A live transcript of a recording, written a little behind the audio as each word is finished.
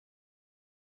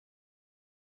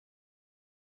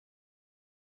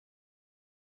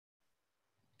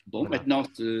Bon, voilà. Maintenant,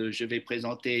 je vais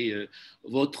présenter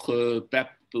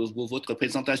votre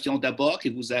présentation d'abord, et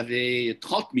vous avez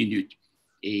 30 minutes.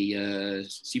 Et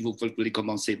si vous voulez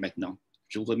commencer maintenant.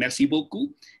 Je vous remercie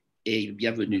beaucoup et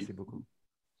bienvenue. Merci beaucoup.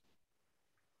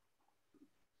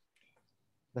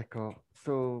 D'accord.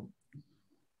 So,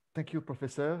 thank you,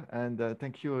 Professor, and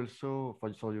thank you also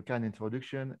for your kind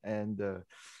introduction. And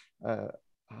I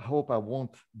hope I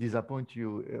won't disappoint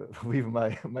you with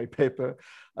my paper.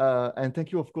 And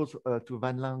thank you, of course, to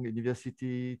Van Lang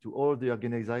University, to all the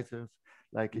organizers,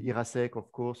 like Irasec, of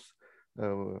course,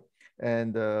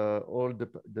 and all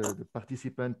the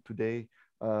participants today.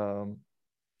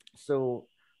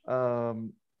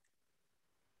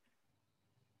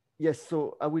 Yes,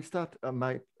 so I will start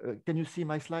can you see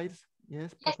my slides?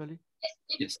 Yes, properly?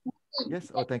 Yes.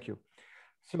 Yes, oh, thank you.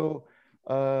 So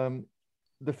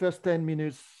the first 10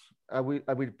 minutes, I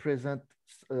will present,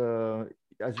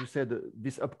 as you said,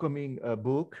 this upcoming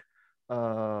book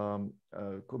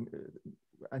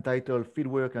entitled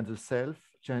Fieldwork and the Self,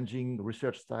 Changing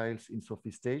Research Styles in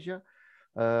Southeast Asia,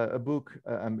 a book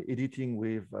I'm editing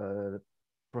with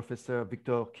Professor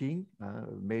Victor King,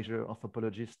 major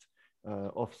anthropologist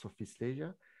of Southeast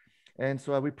Asia. And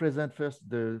so I will present first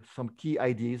some key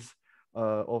ideas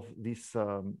of this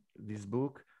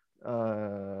book,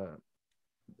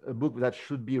 a book that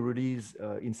should be released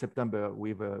in September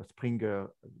with Springer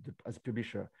as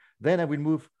publisher. Then I will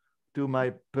move to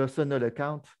my personal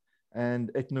account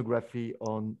and ethnography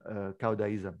on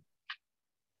Caudaism.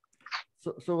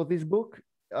 So this book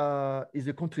is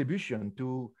a contribution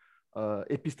to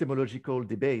epistemological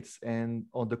debates and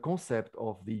on the concept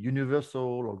of the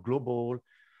universal or global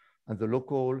and the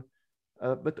local,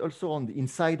 but also on the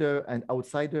insider and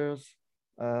outsiders,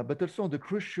 but also on the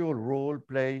crucial role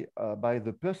played by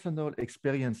the personal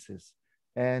experiences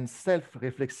and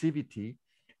self-reflexivity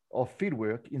of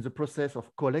fieldwork in the process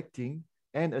of collecting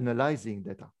and analyzing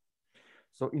data.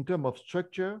 So in terms of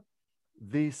structure,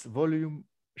 this volume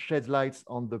sheds lights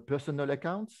on the personal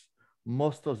accounts,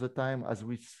 most of the time, as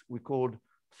we called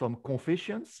some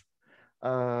confessions,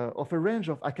 of a range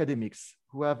of academics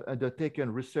who have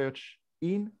undertaken research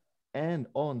in and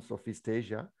on Southeast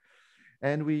Asia.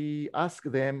 And we ask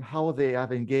them how they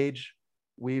have engaged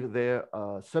with their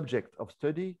subject of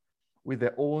study, with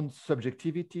their own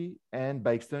subjectivity, and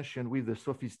by extension with the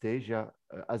Southeast Asia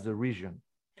as a region.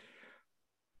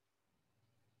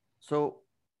 So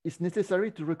it's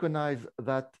necessary to recognize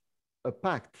that a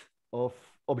pact of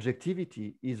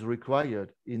objectivity is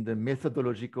required in the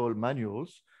methodological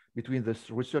manuals between the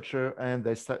researcher and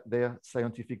their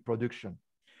scientific production.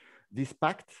 This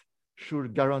pact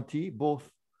should guarantee both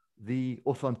the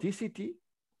authenticity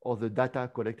of the data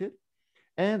collected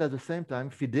and at the same time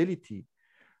fidelity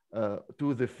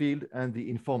to the field and the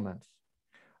informants.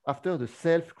 After the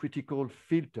self-critical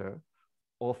filter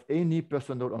of any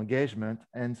personal engagement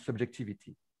and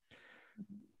subjectivity.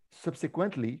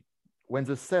 Subsequently, when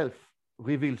the self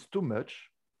reveals too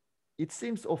much, it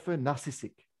seems often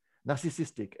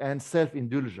narcissistic and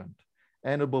self-indulgent,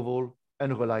 and above all,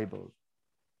 unreliable.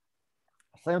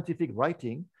 Scientific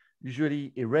writing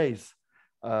usually erases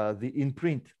the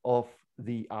imprint of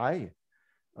the I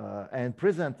and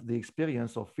present the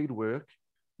experience of fieldwork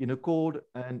in a cold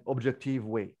and objective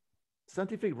way.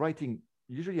 Scientific writing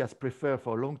usually has preferred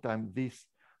for a long time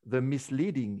the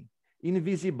misleading,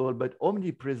 invisible, but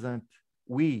omnipresent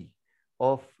we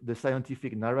of the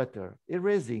scientific narrator,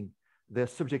 erasing their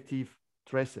subjective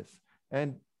traces.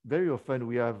 And very often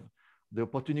we have the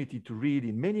opportunity to read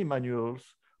in many manuals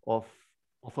of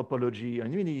anthropology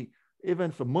and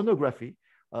even some monography,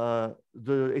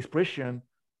 the expression,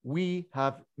 we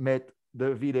have met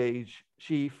the village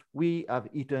chief, we have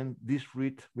eaten this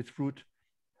fruit with fruit,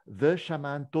 the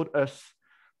shaman told us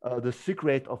the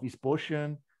secret of his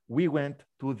potion, we went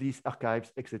to these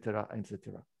archives, etc.,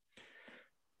 etc.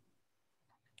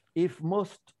 If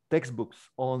most textbooks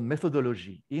on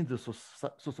methodology in the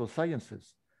social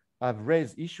sciences have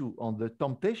raised issue on the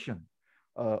temptation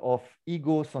of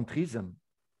egocentrism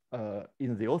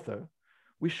in the author,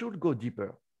 we should go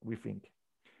deeper, we think.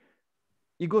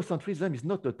 Egocentrism is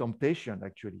not a temptation,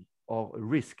 actually, or a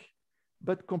risk,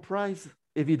 but comprise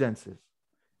evidences.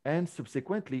 And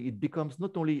subsequently, it becomes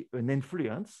not only an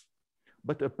influence,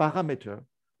 but a parameter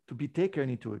to be taken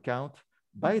into account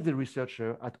by the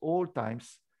researcher at all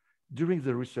times during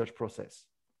the research process,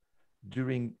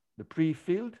 during the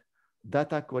pre-field,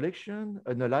 data collection,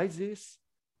 analysis,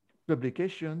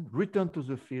 publication, return to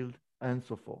the field, and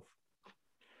so forth.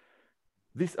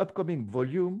 This upcoming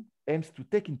volume aims to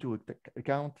take into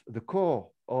account the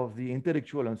core of the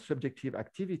intellectual and subjective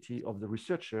activity of the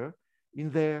researcher in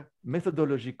their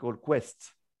methodological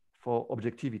quests for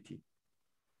objectivity.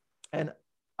 And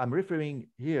I'm referring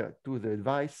here to the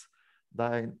advice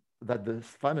that the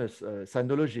famous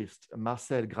sinologist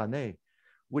Marcel Granet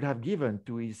would have given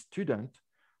to his student,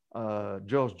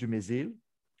 Georges Dumézil,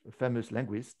 a famous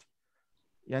linguist.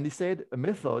 And he said, a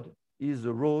method is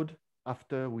a road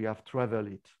after we have traveled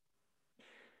it.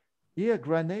 Here,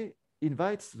 Granet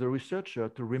invites the researcher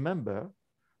to remember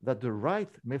that the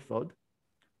right method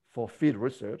for field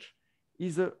research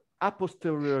is a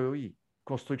posteriori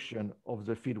construction of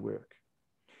the fieldwork.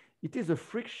 It is a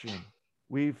friction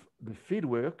with the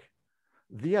fieldwork,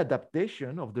 the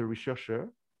adaptation of the researcher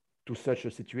to such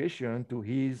a situation, to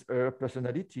his or her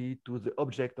personality, to the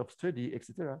object of study,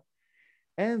 etc.,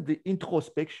 and the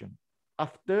introspection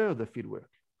after the fieldwork,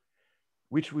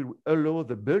 which will allow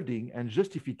the building and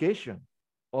justification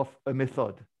of a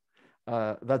method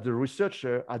that the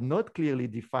researcher had not clearly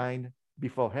defined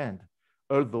beforehand,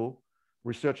 although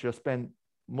researchers spend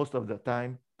most of the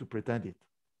time to pretend it.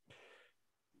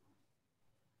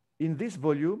 In this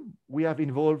volume, we have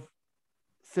involved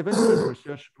 17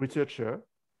 researchers,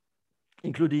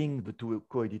 including the two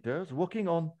co-editors, working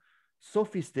on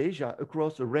Southeast Asia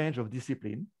across a range of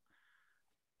disciplines,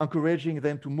 encouraging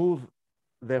them to move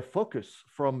their focus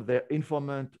from their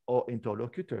informant or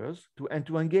interlocutors and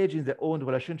to engage in their own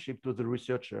relationship to the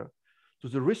researcher, to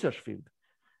the research field,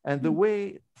 and the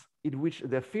way in which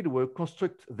their fieldwork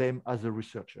constructs them as the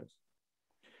researchers.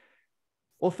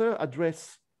 Authors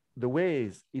address the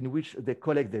ways in which they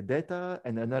collect the data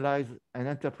and analyze and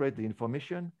interpret the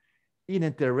information in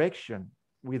interaction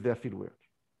with their fieldwork.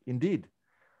 Indeed,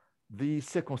 the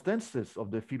circumstances of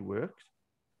the fieldwork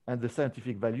and the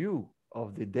scientific value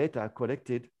of the data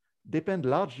collected depend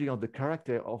largely on the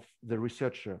character of the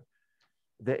researcher,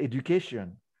 their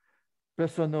education,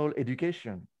 personal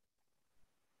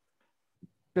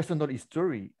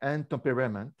history and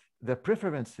temperament, their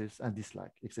preferences and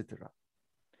dislike, etc.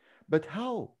 But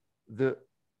how the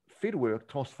fieldwork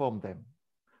transformed them?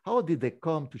 How did they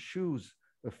come to choose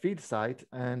a field site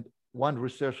and one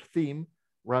research theme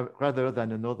rather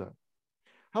than another?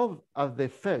 How have they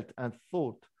felt and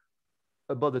thought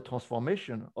about the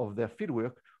transformation of their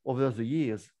fieldwork over the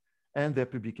years and their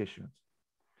publications?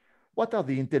 What are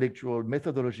the intellectual,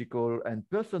 methodological, and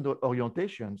personal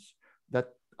orientations that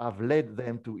have led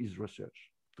them to this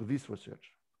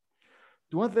research?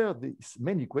 To answer this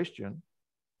many questions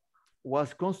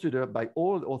was considered by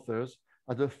all authors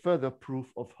as a further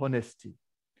proof of honesty,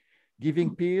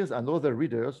 giving peers and other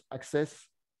readers access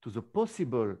to the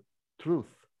possible truth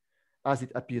as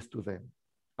it appears to them,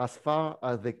 as far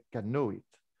as they can know it.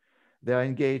 They are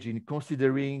engaged in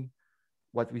considering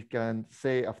what we can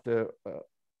say after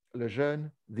Le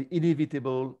Jeune, the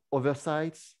inevitable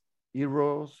oversights,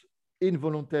 errors,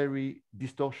 involuntary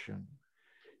distortion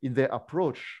in their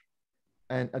approach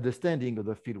and understanding of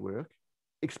the fieldwork,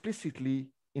 explicitly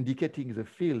indicating the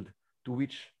field to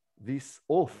which this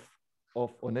oath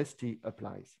of honesty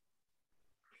applies.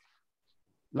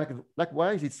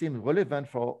 Likewise, it seems relevant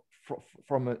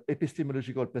from an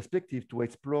epistemological perspective to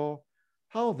explore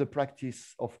how the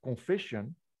practice of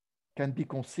confession can be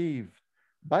conceived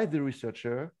by the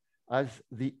researcher as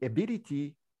the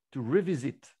ability to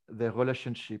revisit their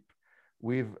relationship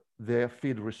with their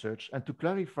field research and to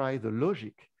clarify the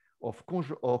logic of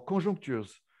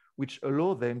conjunctures which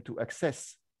allow them to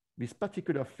access this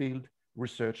particular field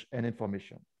research and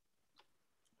information.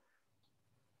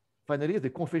 Finally, the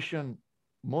confession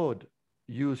mode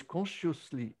used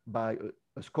consciously by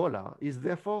a scholar is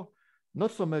therefore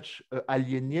not so much an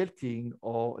alienating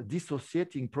or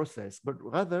dissociating process, but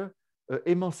rather an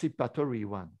emancipatory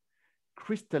one,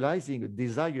 crystallizing a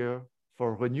desire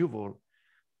for renewal,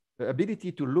 the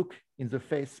ability to look in the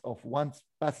face of one's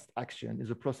past action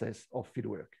is a process of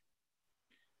fieldwork.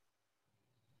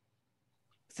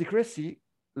 Secrecy,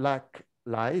 like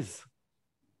lies,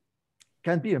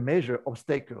 can be a major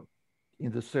obstacle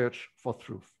in the search for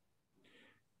truth.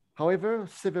 However,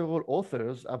 several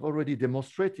authors have already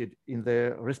demonstrated in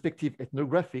their respective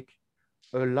ethnographic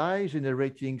a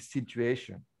lie-generating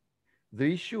situation,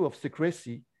 the issue of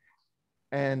secrecy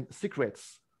and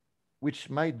secrets, which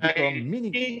might become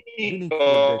meaningful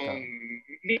data.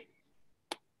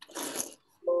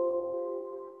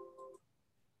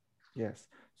 Yes,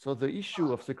 so the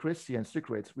issue of secrecy and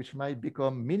secrets, which might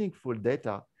become meaningful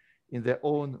data in their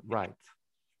own right.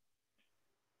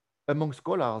 Among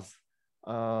scholars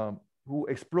who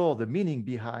explore the meaning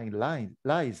behind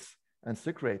lies and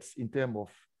secrets in terms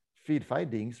of field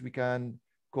findings, we can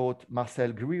quote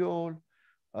Marcel Griol,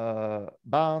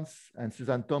 Barnes, and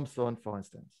Susan Thompson, for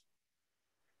instance.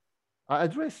 I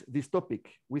address this topic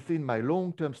within my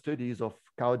long-term studies of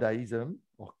Caudaism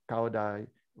or Caudai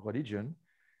religion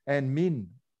and Minh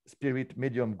spirit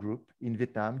medium group in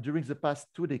Vietnam during the past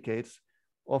 2 decades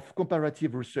of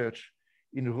comparative research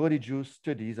in religious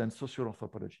studies and social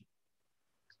anthropology.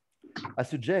 I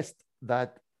suggest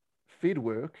that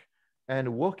fieldwork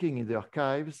and working in the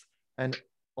archives and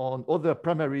on other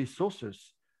primary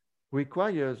sources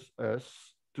requires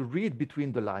us to read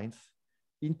between the lines,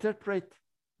 interpret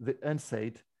the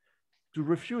unsaid, to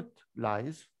refute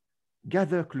lies,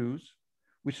 gather clues,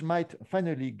 which might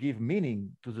finally give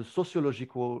meaning to the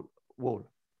sociological whole.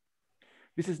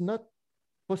 This is not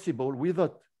possible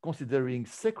without considering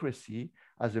secrecy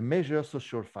as a major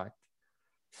social fact,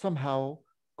 somehow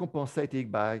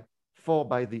compensated by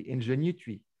the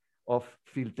ingenuity of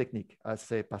field technique, as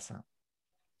say Passin.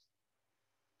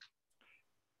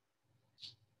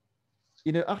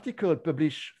 In an article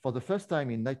published for the first time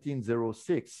in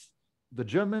 1906, the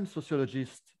German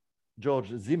sociologist George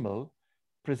Simmel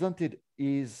presented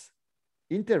his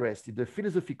interest in the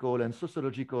philosophical and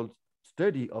sociological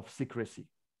study of secrecy.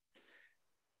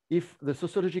 If the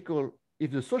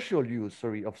social use,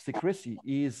 of secrecy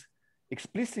is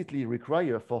explicitly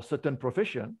required for certain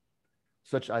professions,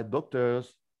 such as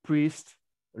doctors, priests,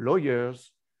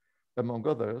 lawyers, among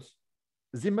others,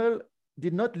 Simmel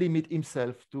did not limit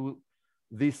himself to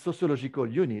these sociological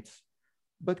units,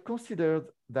 but considered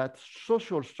that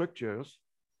social structures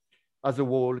as a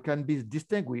whole can be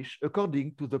distinguished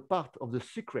according to the part of the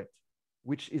secret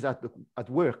which is at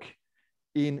work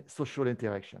in social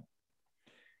interaction.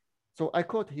 So I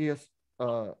quote here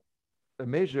a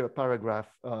major paragraph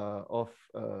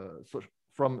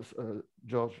from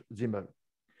George Simmel.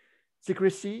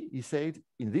 Secrecy, he said,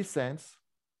 in this sense,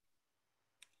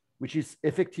 which is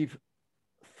effective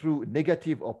through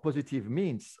negative or positive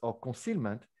means or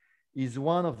concealment, is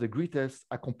one of the greatest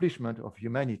accomplishments of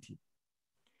humanity.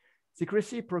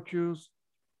 Secrecy procures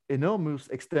enormous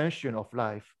extension of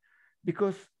life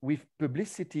because with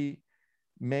publicity,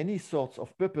 many sorts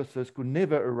of purposes could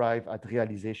never arrive at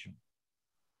realization.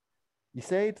 He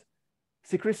said,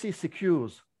 secrecy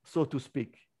secures, so to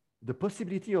speak, the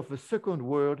possibility of a second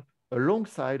world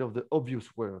alongside of the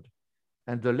obvious world,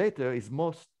 and the latter is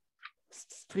most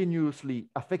strenuously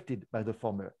affected by the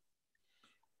former.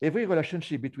 Every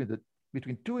relationship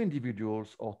between two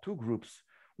individuals or two groups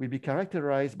will be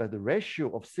characterized by the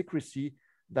ratio of secrecy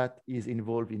that is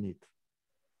involved in it.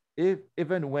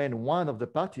 Even when one of the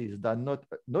parties does not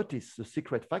notice the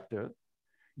secret factor,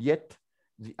 yet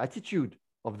the attitude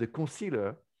of the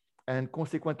concealer and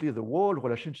consequently the whole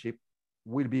relationship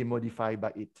will be modified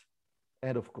by it.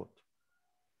 End of quote.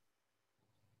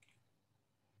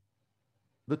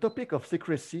 The topic of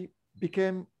secrecy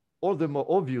became all the more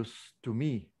obvious to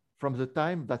me from the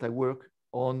time that I worked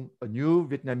on a new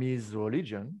Vietnamese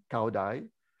religion, Cao Dai,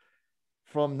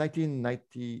 from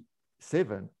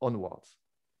 1997 onwards.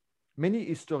 Many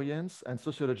historians and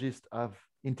sociologists have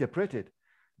interpreted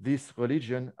this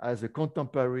religion as a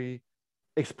contemporary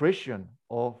expression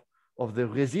of the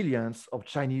resilience of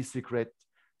Chinese secret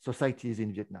societies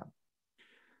in Vietnam.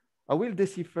 I will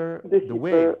decipher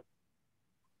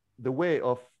the way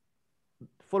of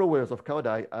followers of Cao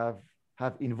Dai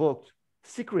have invoked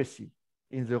secrecy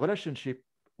in the relationship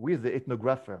with the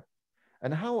ethnographer,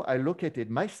 and how I located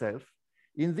myself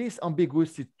in this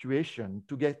ambiguous situation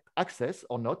to get access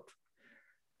or not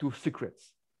to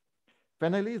secrets.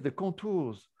 Finally, the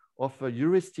contours of a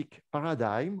heuristic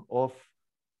paradigm of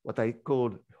what I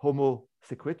call Homo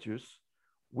Secretus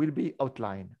will be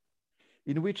outlined,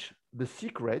 in which the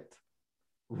secret,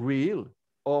 real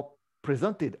or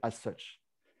presented as such,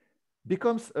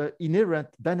 becomes an inherent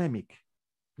dynamic,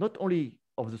 not only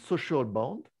of the social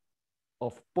bond,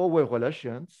 of power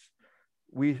relations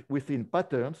within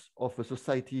patterns of a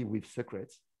society with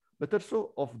secrets, but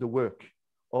also of the work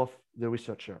of the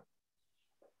researcher.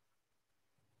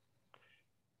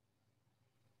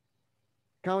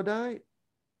 Cao Dai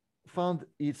found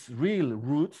its real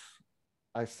roots,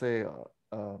 I say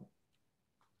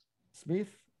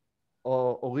Smith,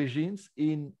 or origins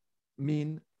in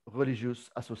Minh religious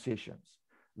associations,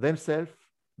 themselves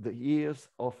the heirs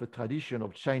of a tradition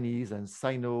of Chinese and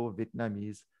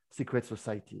Sino-Vietnamese secret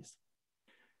societies.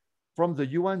 From the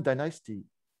Yuan dynasty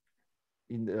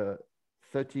in the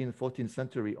 13th, 14th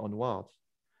century onwards,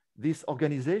 this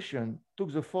organization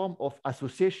took the form of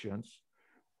associations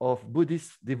of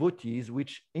Buddhist devotees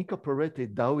which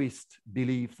incorporated Taoist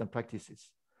beliefs and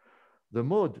practices. The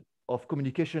mode of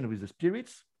communication with the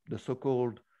spirits, the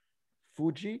so-called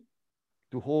Fuji,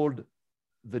 to hold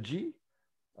the Ji,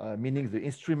 meaning the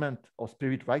instrument of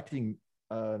spirit writing,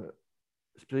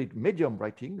 spirit medium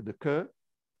writing, the ke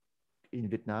in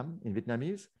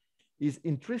Vietnamese, is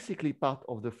intrinsically part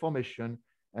of the formation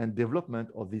and development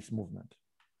of this movement.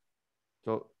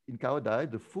 So in Cao Dai,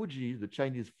 the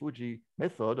Chinese Fuji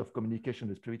method of communication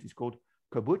with spirit is called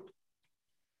kabut.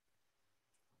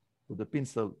 So the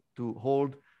pencil to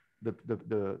hold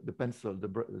the pencil, the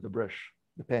brush,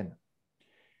 the pen.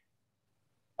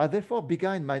 I therefore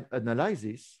began my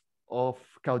analysis of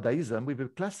Cao Daism with a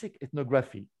classic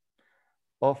ethnography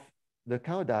of the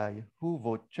Cao Dai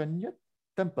Hu Chen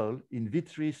temple in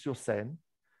Vitry-sur-Seine,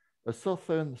 a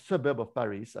southern suburb of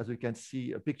Paris, as you can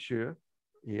see a picture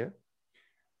here.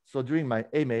 So during my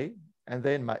MA and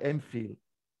then my MPhil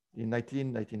in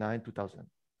 1999-2000.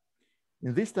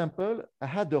 In this temple, I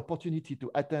had the opportunity to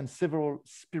attend several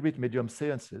spirit medium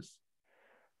seances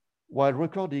while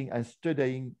recording and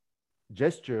studying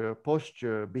gesture,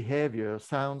 posture, behavior,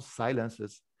 sounds,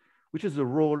 silences, which is the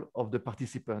role of the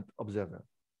participant observer.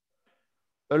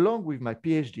 Along with my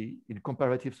PhD in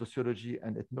comparative sociology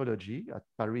and ethnology at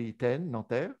Paris 10,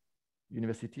 Nanterre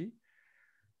University,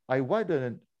 I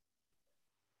broadened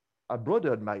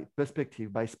my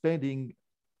perspective by spending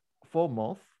 4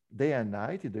 months, day and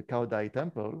night, in the Cao Dai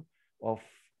temple of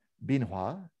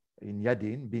Binhua in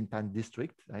Yadin, Bintan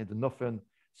district, in the northern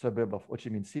suburb of Ho Chi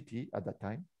Minh City at that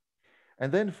time,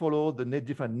 and then followed the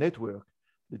different network,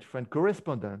 the different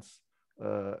correspondence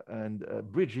and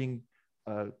bridging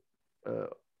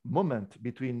moment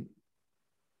between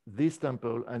this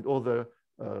temple and other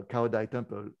Cao Dai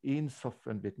temple in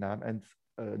southern Vietnam and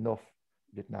North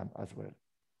Vietnam as well.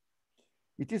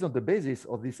 It is on the basis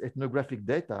of this ethnographic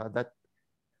data that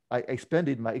I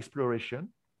expanded my exploration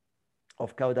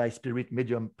of Cao Dai spirit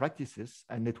medium practices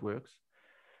and networks,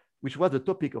 which was the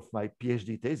topic of my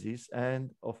PhD thesis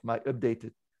and of my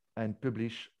updated and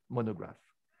published monograph.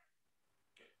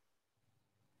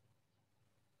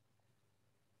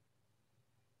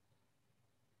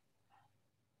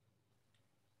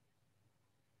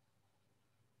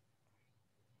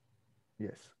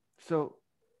 Yes, so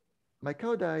my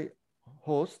Cao Dai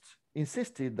host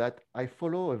insisted that I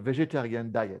follow a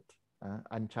vegetarian diet,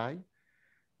 An Chai,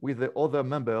 with the other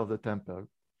member of the temple.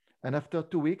 And after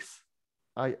 2 weeks,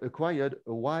 I acquired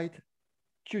a white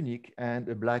tunic and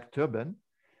a black turban,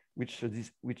 which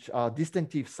are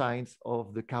distinctive signs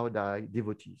of the Cao Dai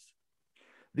devotees.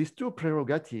 These 2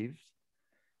 prerogatives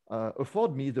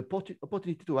afford me the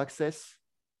opportunity to access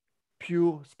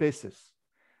pure spaces,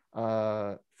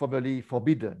 formerly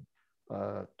forbidden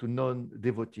to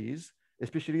non-devotees,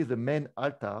 especially the main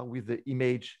altar with the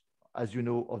image, as you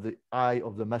know, of the eye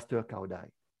of the Master Cao Dai,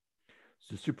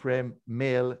 the supreme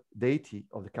male deity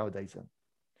of the Cao Daism.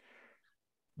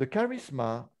 The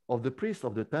charisma of the priest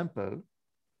of the temple,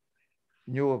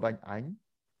 Nho Van Anh,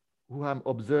 who I'm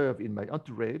observed in my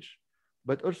entourage,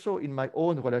 but also in my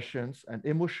own relations and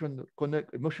emotional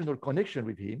connection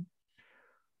with him,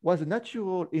 was a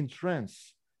natural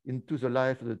entrance into the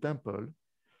life of the temple,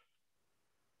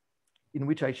 in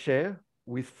which I share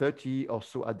with 30 or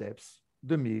so adepts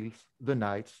the meals, the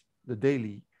nights, the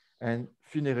daily and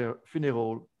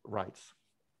funeral rites.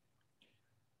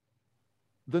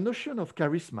 The notion of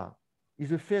charisma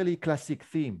is a fairly classic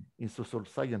theme in social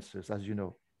sciences, as you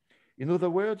know. In other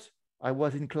words, I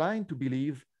was inclined to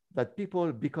believe that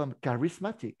people become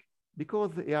charismatic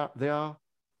because they are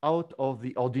out of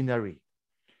the ordinary,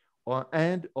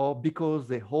 or because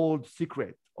they hold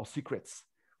secrets,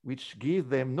 which give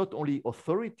them not only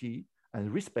authority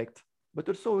and respect, but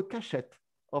also a cachet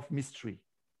of mystery.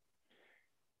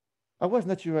 I was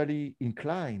naturally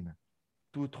inclined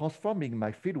to transforming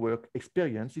my fieldwork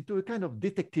experience into a kind of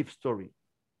detective story,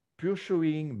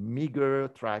 pursuing meager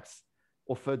tracks,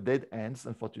 often dead ends,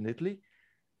 unfortunately,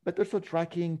 but also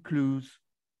tracking clues,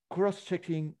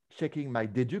 cross-checking my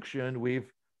deduction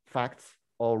with facts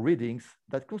or readings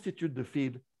that constitute the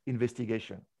field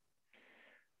investigation.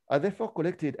 I therefore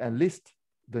collected and listed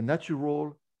the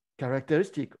natural,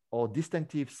 characteristic or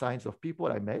distinctive signs of people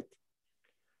I met,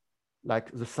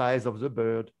 like the size of the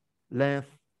bird, length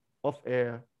of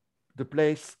hair, the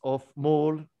place of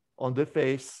mole on the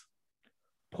face,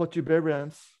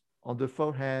 protuberance on the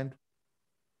forehead,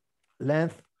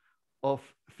 length of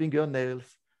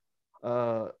fingernails,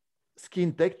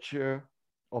 skin texture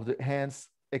of the hands,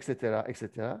 etc.,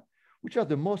 etc., which are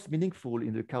the most meaningful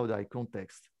in the Cao Dai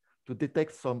context to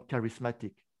detect some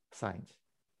charismatic signs.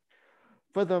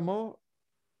 Furthermore,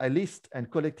 I list and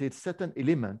collected certain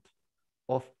elements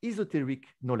of esoteric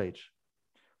knowledge,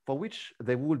 for which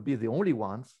they would be the only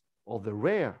ones, or the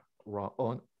rare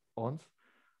ones,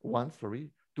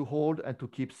 to hold and to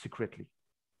keep secretly.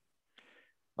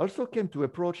 I also came to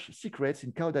approach secrets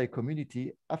in Cao Dai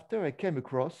community after I came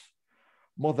across,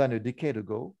 more than a decade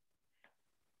ago,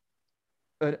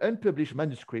 an unpublished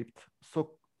manuscript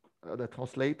that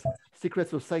translate secret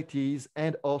societies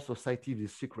and or societies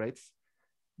with secrets,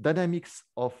 dynamics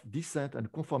of dissent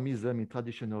and conformism in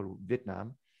traditional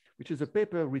Vietnam, which is a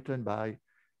paper written by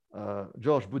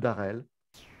Georges Boudarel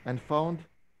and found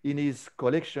in his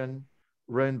collection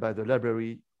run by the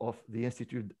library of the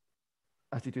Institut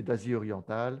d'Asie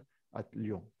Orientale at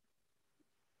Lyon,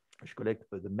 which collect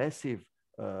the massive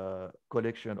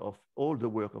collection of all the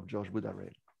work of Georges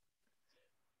Boudarel.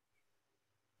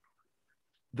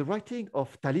 The writing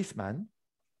of talisman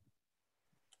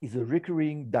is a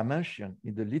recurring dimension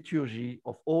in the liturgy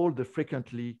of all the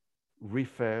frequently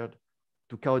referred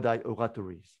to Cao-Dai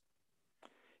oratories.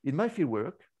 In my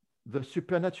fieldwork, the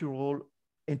supernatural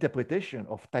interpretation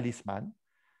of talisman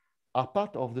are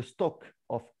part of the stock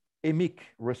of emic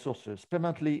resources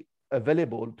permanently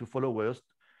available to followers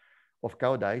of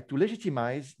Cao-Dai to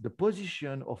legitimize the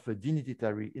position of a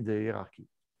dignitary in the hierarchy.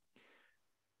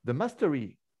 The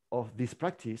mastery of this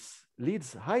practice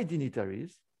leads high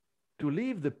dignitaries to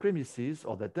leave the premises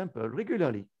of the temple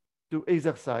regularly to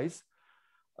exercise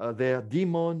their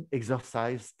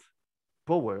demon-exorcised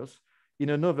powers in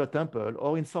another temple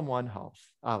or in someone's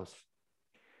house.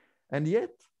 And yet,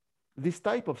 this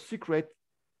type of secret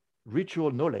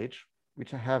ritual knowledge,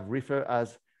 which I have referred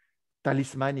as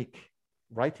talismanic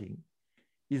writing,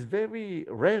 is very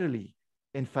rarely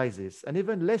emphasized and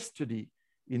even less studied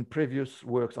in previous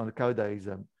works on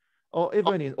Cao-Daism or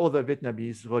even in other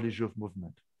Vietnamese religious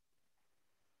movements.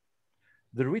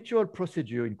 The ritual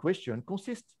procedure in question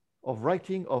consists of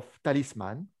writing of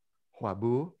talisman, hoa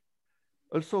bu,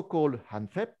 also called han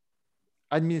phép,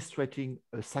 administrating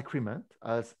a sacrament,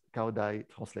 as Cao-Dai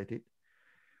translated,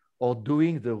 or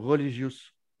doing the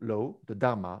religious law, the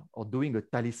dharma, or doing a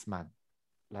talisman,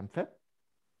 lam phép.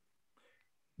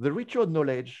 The ritual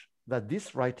knowledge that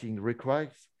this writing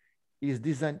requires is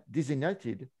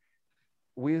designated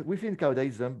within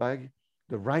Cao-Daism by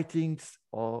the writings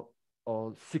or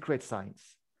secret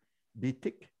science,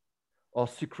 bitik, or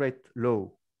secret law,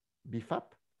 bifap.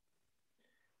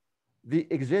 The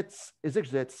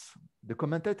exegetes, the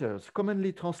commentators,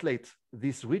 commonly translate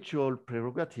these ritual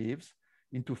prerogatives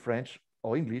into French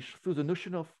or English through the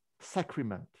notion of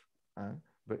sacrament,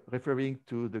 referring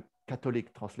to the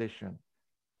Catholic translation.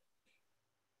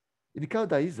 In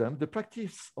Cao-Daism, the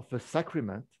practice of a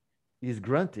sacrament is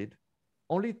granted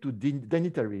only to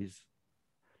dignitaries,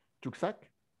 chuksak,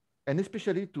 and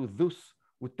especially to those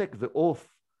who take the oath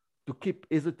to keep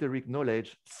esoteric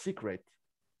knowledge secret,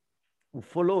 who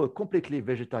follow a completely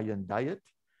vegetarian diet,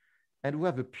 and who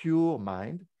have a pure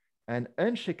mind and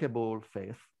unshakable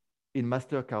faith in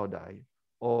Master Cao-Dai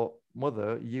or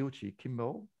Mother Yeuchi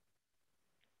Kimmo.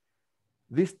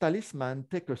 This talisman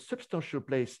takes a substantial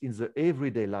place in the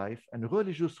everyday life and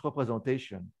religious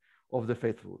representation of the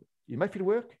faithful. In my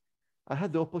fieldwork, I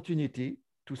had the opportunity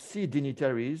to see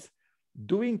dignitaries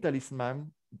doing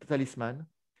talisman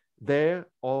there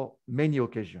on many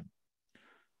occasions.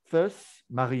 First,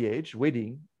 marriage,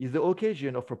 wedding, is the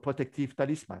occasion of a protective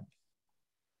talisman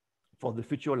for the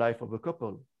future life of a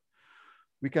couple.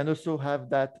 We can also have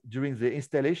that during the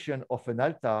installation of an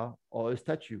altar or a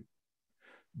statue,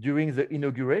 during the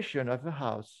inauguration of a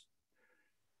house,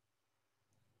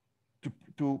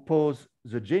 to pose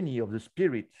the genie of the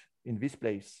spirit in this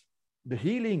place. The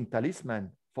healing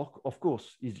talisman, of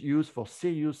course, is used for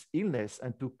serious illness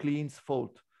and to cleanse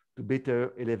fault, to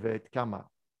better elevate karma,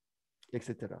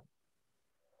 etc.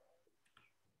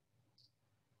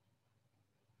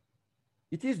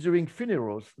 It is during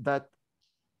funerals that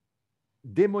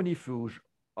demonifuge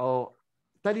or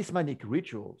talismanic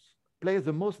rituals play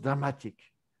the most dramatic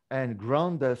and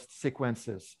grandest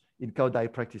sequences in Cao-Dai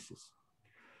practices.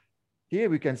 Here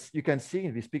you can see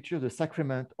in this picture the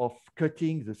sacrament of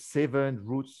cutting the 7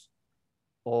 roots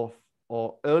of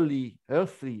or earthly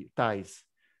ties,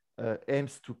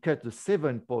 aims to cut the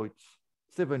 7 points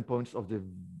of the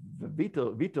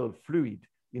vital fluid.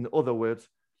 In other words,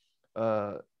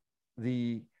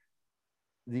 the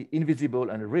invisible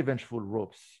and revengeful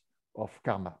ropes of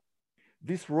karma.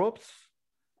 These ropes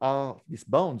these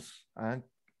bonds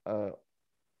are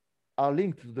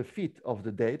linked to the feet of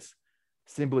the dead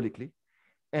symbolically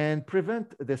and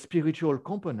prevent the spiritual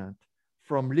component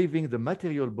from leaving the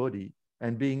material body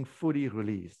and being fully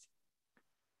released.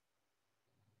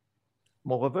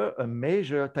 Moreover, a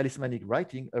major talismanic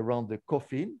writing around the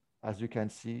coffin, as you can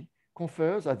see,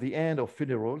 confers at the end of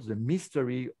funerals the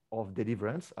mystery of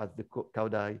deliverance, as the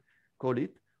Cao-Dai call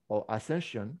it, or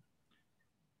ascension,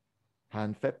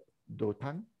 Han Phép Do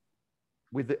Tang,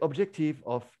 with the objective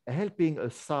of helping a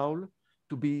soul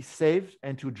to be saved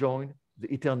and to join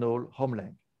the eternal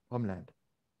homeland.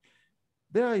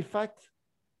 There are, in fact,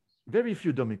 very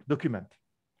few documents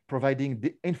providing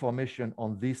the information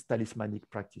on these talismanic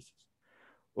practices,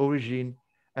 origin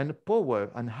and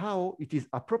power, and how it is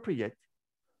appropriate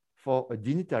for a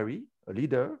dignitary, a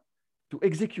leader, to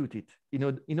execute it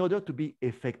in order to be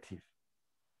effective.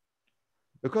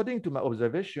 According to my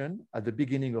observation at the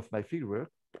beginning of my fieldwork,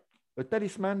 a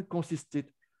talisman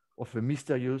consisted of a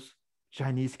mysterious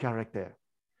Chinese character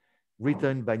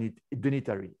written by a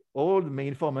dignitary. All the main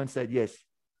informants said, yes,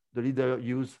 the leader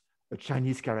used a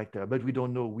Chinese character, but we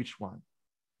don't know which one.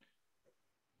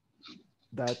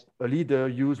 That a leader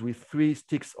used with 3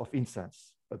 sticks of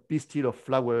incense, a pistil of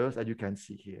flowers, as you can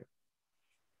see here.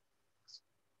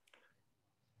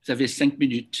 Vous avez 5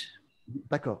 minutes.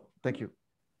 D'accord, thank you.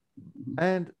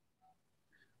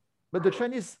 But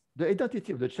the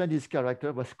identity of the Chinese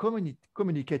character was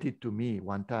communicated to me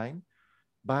one time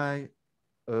by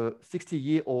a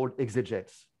 60-year-old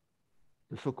exegetes,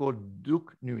 the so-called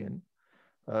Duc Nguyen,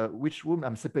 which whom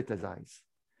I'm sympathizing.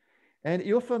 And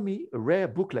he offered me a rare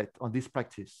booklet on this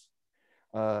practice,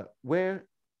 where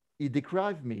he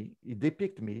depicted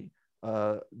me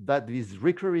that this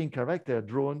recurring character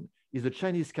drawn is a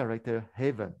Chinese character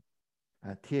heaven,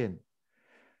 Tian.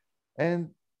 And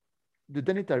the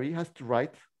dignitary has to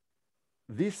write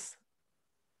this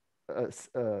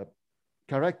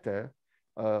character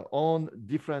on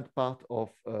different part of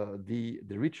the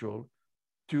ritual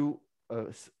to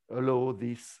allow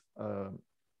this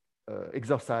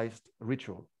exorcised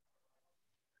ritual.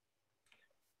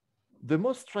 The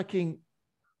most striking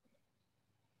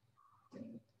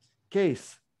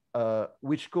case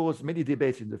which caused many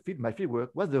debates in my fieldwork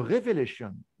was the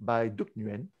revelation by Duc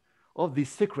Nguyen of the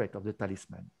secret of the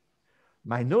talisman.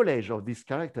 My knowledge of this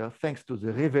character, thanks to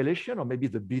the revelation or maybe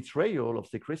the betrayal of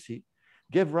secrecy,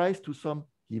 gave rise to some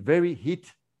very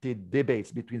heated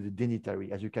debates between the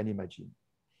dignitary, as you can imagine.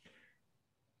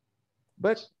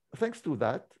 But thanks to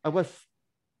that, I was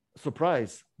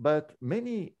surprised, but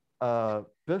many Kaodai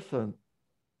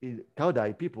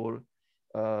people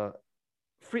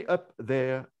free up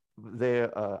their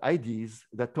ideas,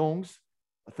 their tongues,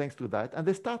 thanks to that, and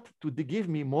they start to give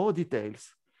me more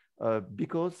details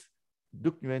because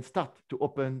Duc Nguyen start to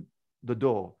open the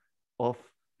door of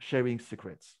sharing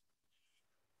secrets.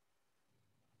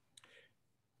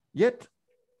 Yet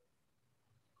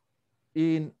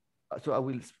in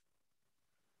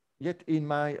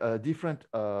my different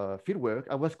fieldwork,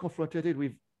 I was confronted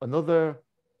with another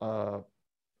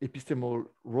epistemol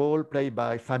role played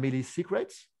by family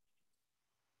secrets.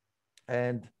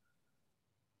 And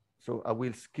so I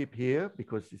will skip here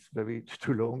because it's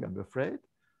too long, I'm afraid.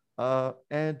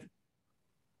 And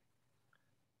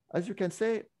as you can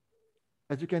see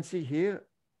here,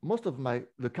 most of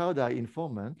the Kaodai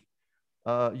informant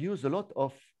use a lot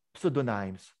of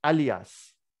pseudonyms,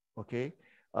 alias, okay,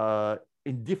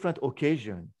 in different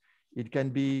occasions. It can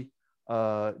be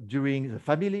during the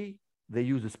family, they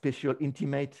use a special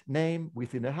intimate name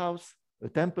within a house, a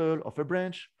temple, of a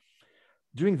branch.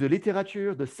 During the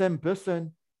literature, the same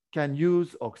person can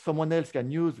use, or someone else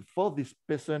can use for this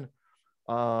person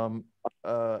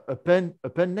a pen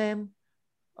name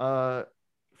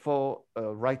for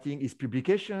writing his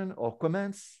publication or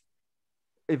comments,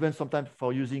 even sometimes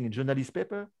for using in journalist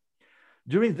paper.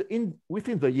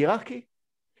 Within the hierarchy,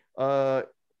 a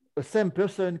same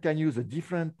person can use a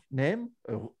different name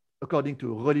according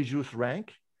to religious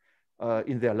rank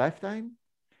in their lifetime.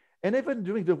 And even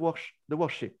during the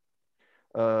worship,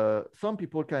 some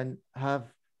people can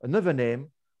have another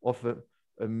name of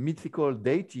a mythical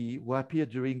deity who appear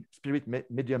during spirit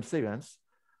medium seance,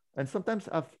 and sometimes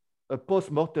have a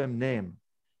post-mortem name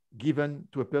given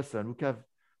to a person who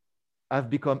have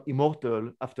become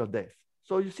immortal after death.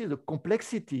 So you see the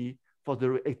complexity for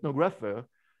the ethnographer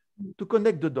to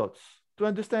connect the dots, to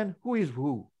understand who is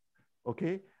who,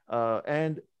 okay?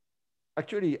 And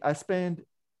actually, I spent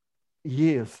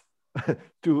years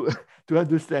to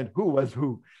understand who was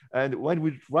who. And when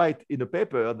we write in a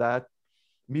paper that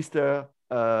Mr.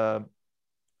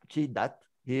 Chi-Dat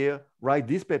here write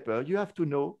this paper, you have to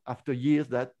know after years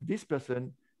that this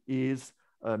person is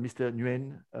Mr.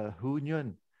 Nguyen Hu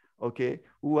Nguyen, okay,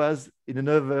 who was in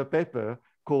another paper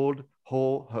called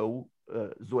Ho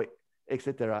Zue,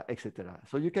 etc., etc.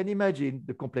 So you can imagine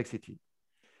the complexity.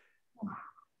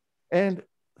 And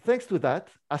thanks to that,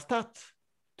 I start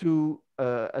to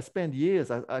spend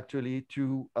years actually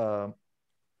to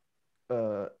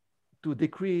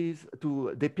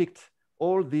depict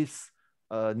all these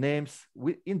names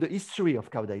in the history of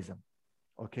Kaodaism,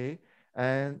 okay?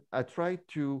 And I try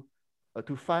to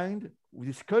find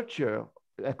this culture,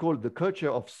 I call the culture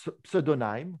of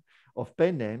pseudonym, of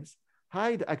pen names,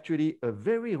 hide actually a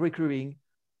very recurring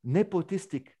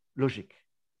nepotistic logic,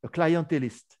 a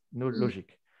clientelist no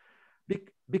logic.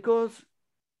 Because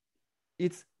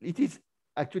it is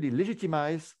actually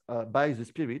legitimized by the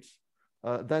spirits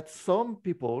that some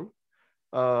people,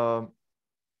 some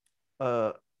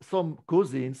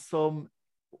cousins, some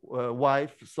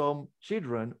wife, some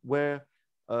children were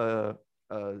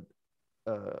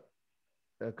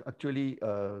actually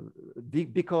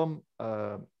become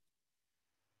at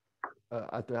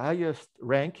the highest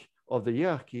rank of the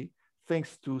hierarchy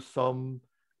thanks to some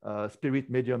spirit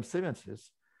medium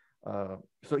seances.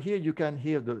 So here you can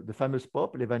hear the famous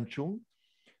Pope, Levan Chung.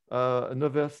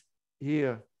 Another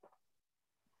here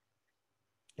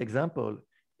example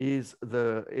is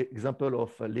the example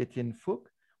of Létienne Fouque,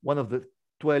 one of the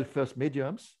 12 first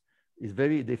mediums. Is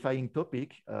very defying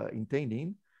topic in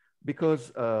Tainin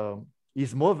because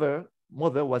his mother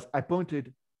was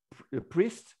appointed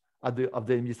priest of the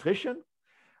administration.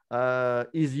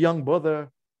 His young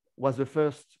brother was the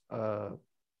first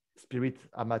spirit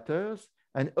amateurs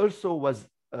and also was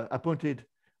appointed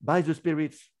by the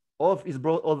spirits of his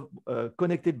brother,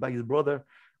 connected by his brother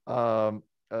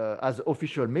as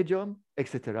official medium,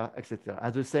 etc., etc.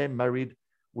 And the same married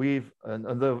with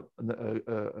another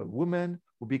woman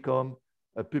who become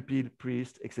a pupil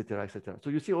priest, etc., etc. So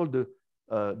you see all the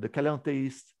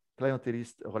clientelist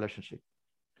relationship.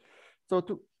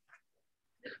 So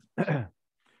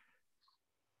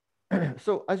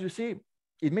so as you see,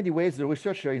 in many ways, the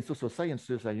researcher in social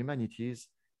sciences and humanities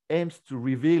aims to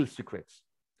reveal secrets.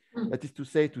 That is to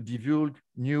say, to divulge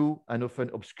new and often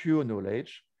obscure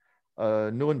knowledge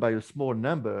known by a small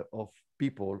number of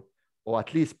people, or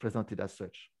at least presented as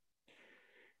such.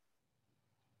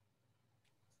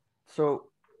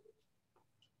 So,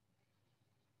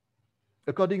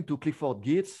 according to Clifford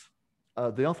Geertz,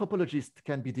 the anthropologist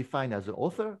can be defined as an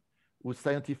author whose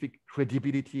scientific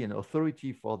credibility and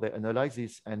authority for their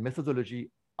analysis and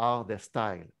methodology are their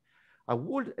style. I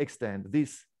would extend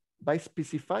this by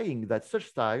specifying that such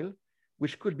style,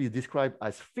 which could be described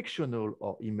as fictional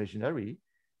or imaginary,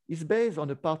 is based on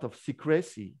a part of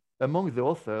secrecy among the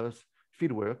authors,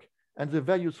 fieldwork, and the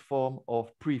various form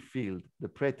of pre-field, the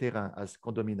pré-terrain, as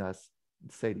Condominas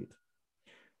said it,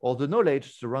 or the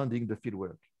knowledge surrounding the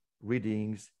fieldwork,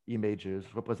 readings, images,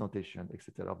 representation,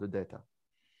 etc. of the data.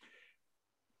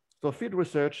 So field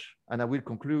research, and I will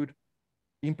conclude,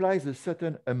 implies a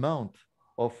certain amount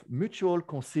of mutual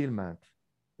concealment,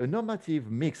 a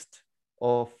normative mix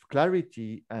of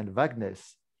clarity and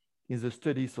vagueness in the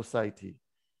study society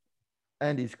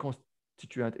and its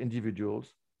constituent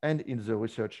individuals and in the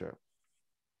researcher.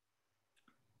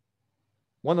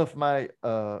 One of my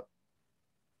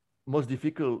most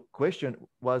difficult question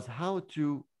was how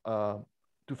to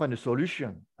find a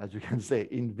solution, as you can say,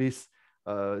 in this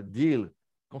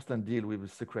constant deal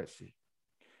with secrecy.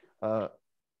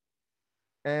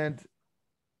 And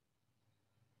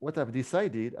what I've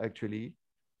decided actually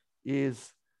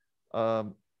is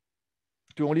to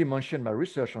only mention my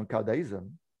research on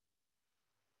Caudaism.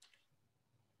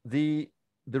 The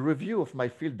review of my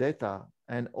field data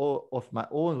and of my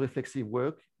own reflexive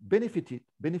work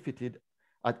benefited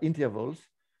at intervals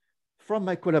from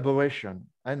my collaboration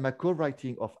and my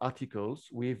co-writing of articles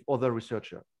with other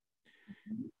researchers.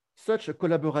 Such a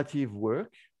collaborative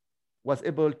work was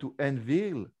able to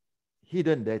unveil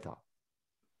hidden data,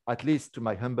 at least to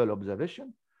my humble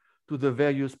observation, to the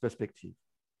various perspectives.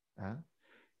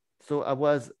 So I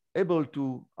was able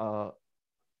to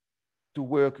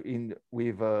work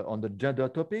on the gender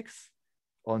topics,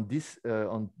 on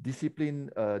discipline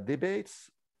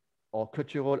debates, or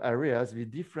cultural areas with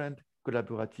different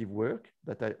collaborative work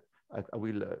that I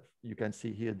will, you can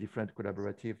see here different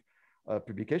collaborative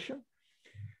publication.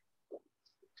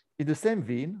 In the same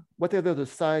vein, whatever the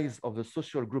size of the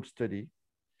social group study,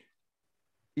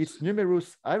 its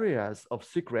numerous areas of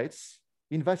secrets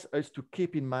invites us to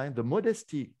keep in mind the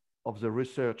modesty of the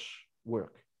research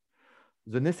work,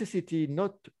 the necessity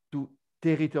not to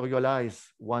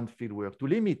territorialize one fieldwork, to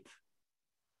limit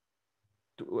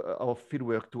our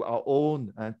fieldwork to our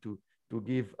own and to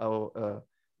give our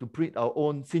to print our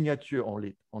own signature on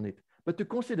it, but to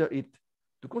consider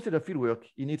fieldwork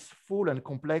in its full and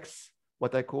complex,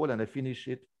 what I call, and I finish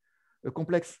it, a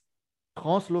complex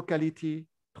translocality,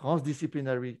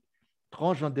 transdisciplinary,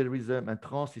 transgenderism, and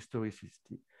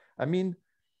transhistoricity. I mean,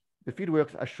 the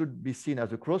fieldwork should be seen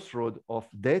as a crossroad of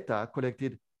data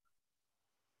collected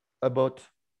about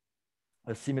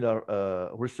a similar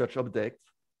research object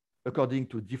according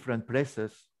to different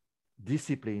places,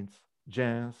 disciplines,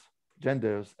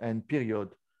 genders, and period,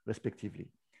 respectively.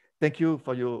 Thank you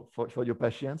for your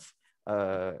patience,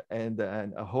 and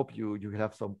I hope you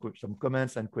have some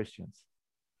comments and questions.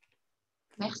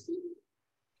 Merci.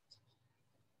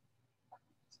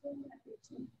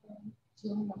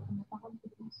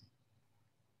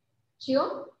 Chiều